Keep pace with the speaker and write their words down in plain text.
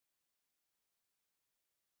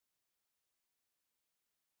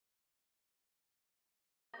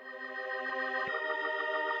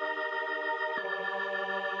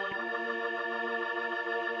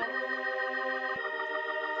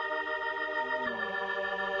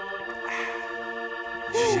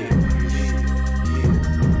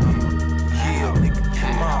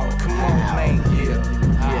Come on, man.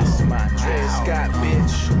 Yes, my Dred Scott,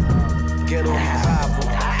 bitch. Get on the Bible.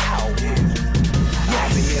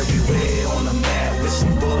 I've been everywhere on the map with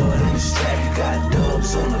some bud in the strap. You got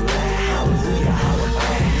dubs on the line. Hallelujah, holla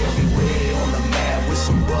back. Everywhere on the map with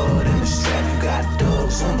some bud in the strap. You got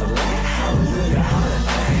dubs on the line. Hallelujah, holla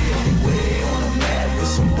back. Everywhere on the map with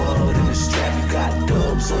some bud in the strap. You got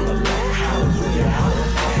dubs on the line. Hallelujah, holla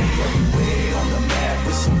back. Everywhere on the map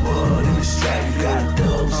with some bud in the strap. You got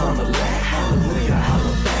dubs on the line. Hallelujah,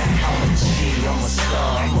 holla back. I'm a G, I'm a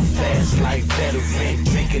star, I'm a fast life veteran.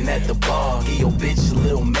 Drinking at the bar, give your bitch a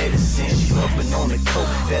little medicine. She rubbing on the coat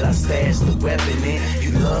that I stashed the weapon in.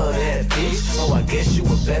 You love that bitch, oh I guess you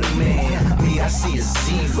a better man. Me, I see a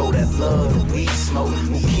zero that love the weed smoke,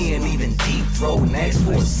 who can't even deep throw and ask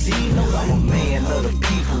for a C. No, I'm a man of the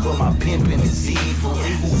people, but my pimpin' is evil.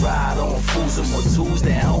 Who ride on fools and more tools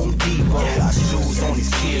than Home Depot. Got shoes on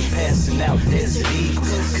these kids passing out desert eagles,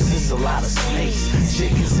 cause there's a lot of snakes,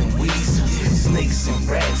 chickens and weasels, snakes and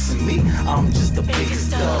rats and me, I'm just the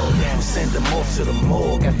biggest dog. Who send them off to the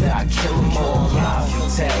morgue after I kill them all. Live, you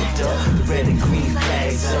tagged up, the red and green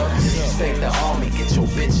flags up. Disrespect the army, get your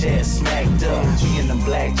bitch ass smacked up. Me in them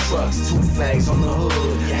black trucks, 2 flags on the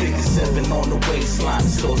hood, 57 on the waistline,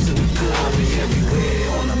 so to the good. I'll be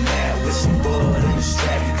everywhere on the map with some bud in the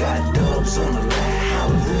strap. You got dubs on the line,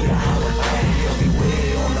 hallelujah, holla back.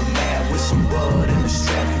 Everywhere on the map with some bud in the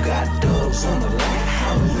strap. You got dubs on the line,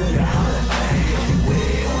 hallelujah, holla back.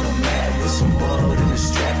 Everywhere on the map with some bud in the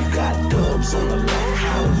strap. You got dubs on the line,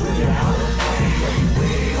 hallelujah, holla back.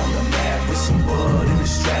 Everywhere on the map with some bud in the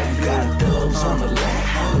strap. You got dubs on the line,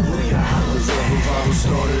 hallelujah, holla back. Revival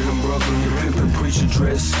started in Brooklyn, the pimpin' preacher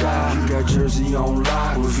Dred Scott. You got Jersey on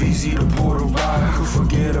lock, with easy to Puerto Rock. Who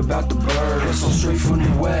forget about the bird, that's on straight from the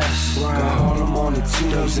west. Got Harlem on the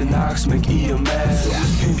team, Dubs and Knox make EMS. So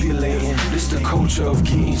it's pimpulating, this the culture of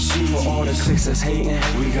getting cheap. For all the chicks that's hating,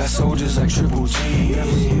 we got soldiers like Triple G.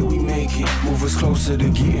 Every year we make it, move us closer to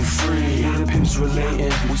getting free. The pimps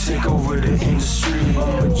relating, we take over the industry.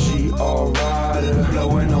 I'm a GR rider,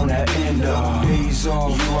 blowing on that endo. Days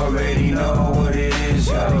off, you already know what it is.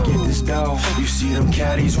 Gotta get this dough, you see them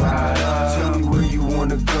caddies ride up. Tell me where you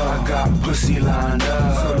wanna go, I got pussy lined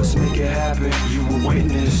up. So let's make it happen, you a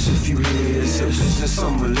witness if you hear this. It's business,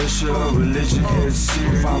 some militia, religion, head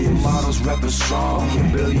serious. 5 models reppin' strong,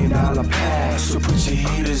 $1 billion pass. So put your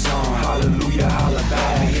heaters on, hallelujah, holla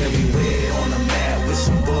back. Everywhere on the map with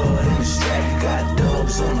some bud in the strap. You got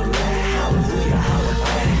dubs on the line, hallelujah, holla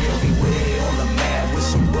back. Everywhere on the map with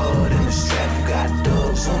some bud in the strap. You got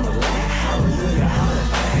dubs on the line, hallelujah, holla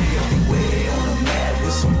back. Everywhere on the map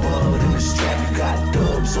with some bud in the strap. You got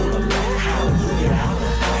dubs on the line, hallelujah, holla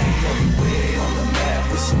back. Everywhere on the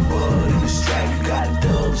map with some bud in the strap. You got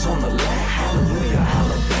dubs on the line, hallelujah,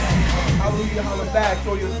 holla back. Hallelujah, holla back.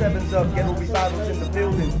 Throw your 7s up. Ghetto revivals in the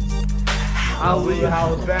building. Hallelujah,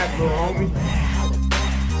 holla back, little homie.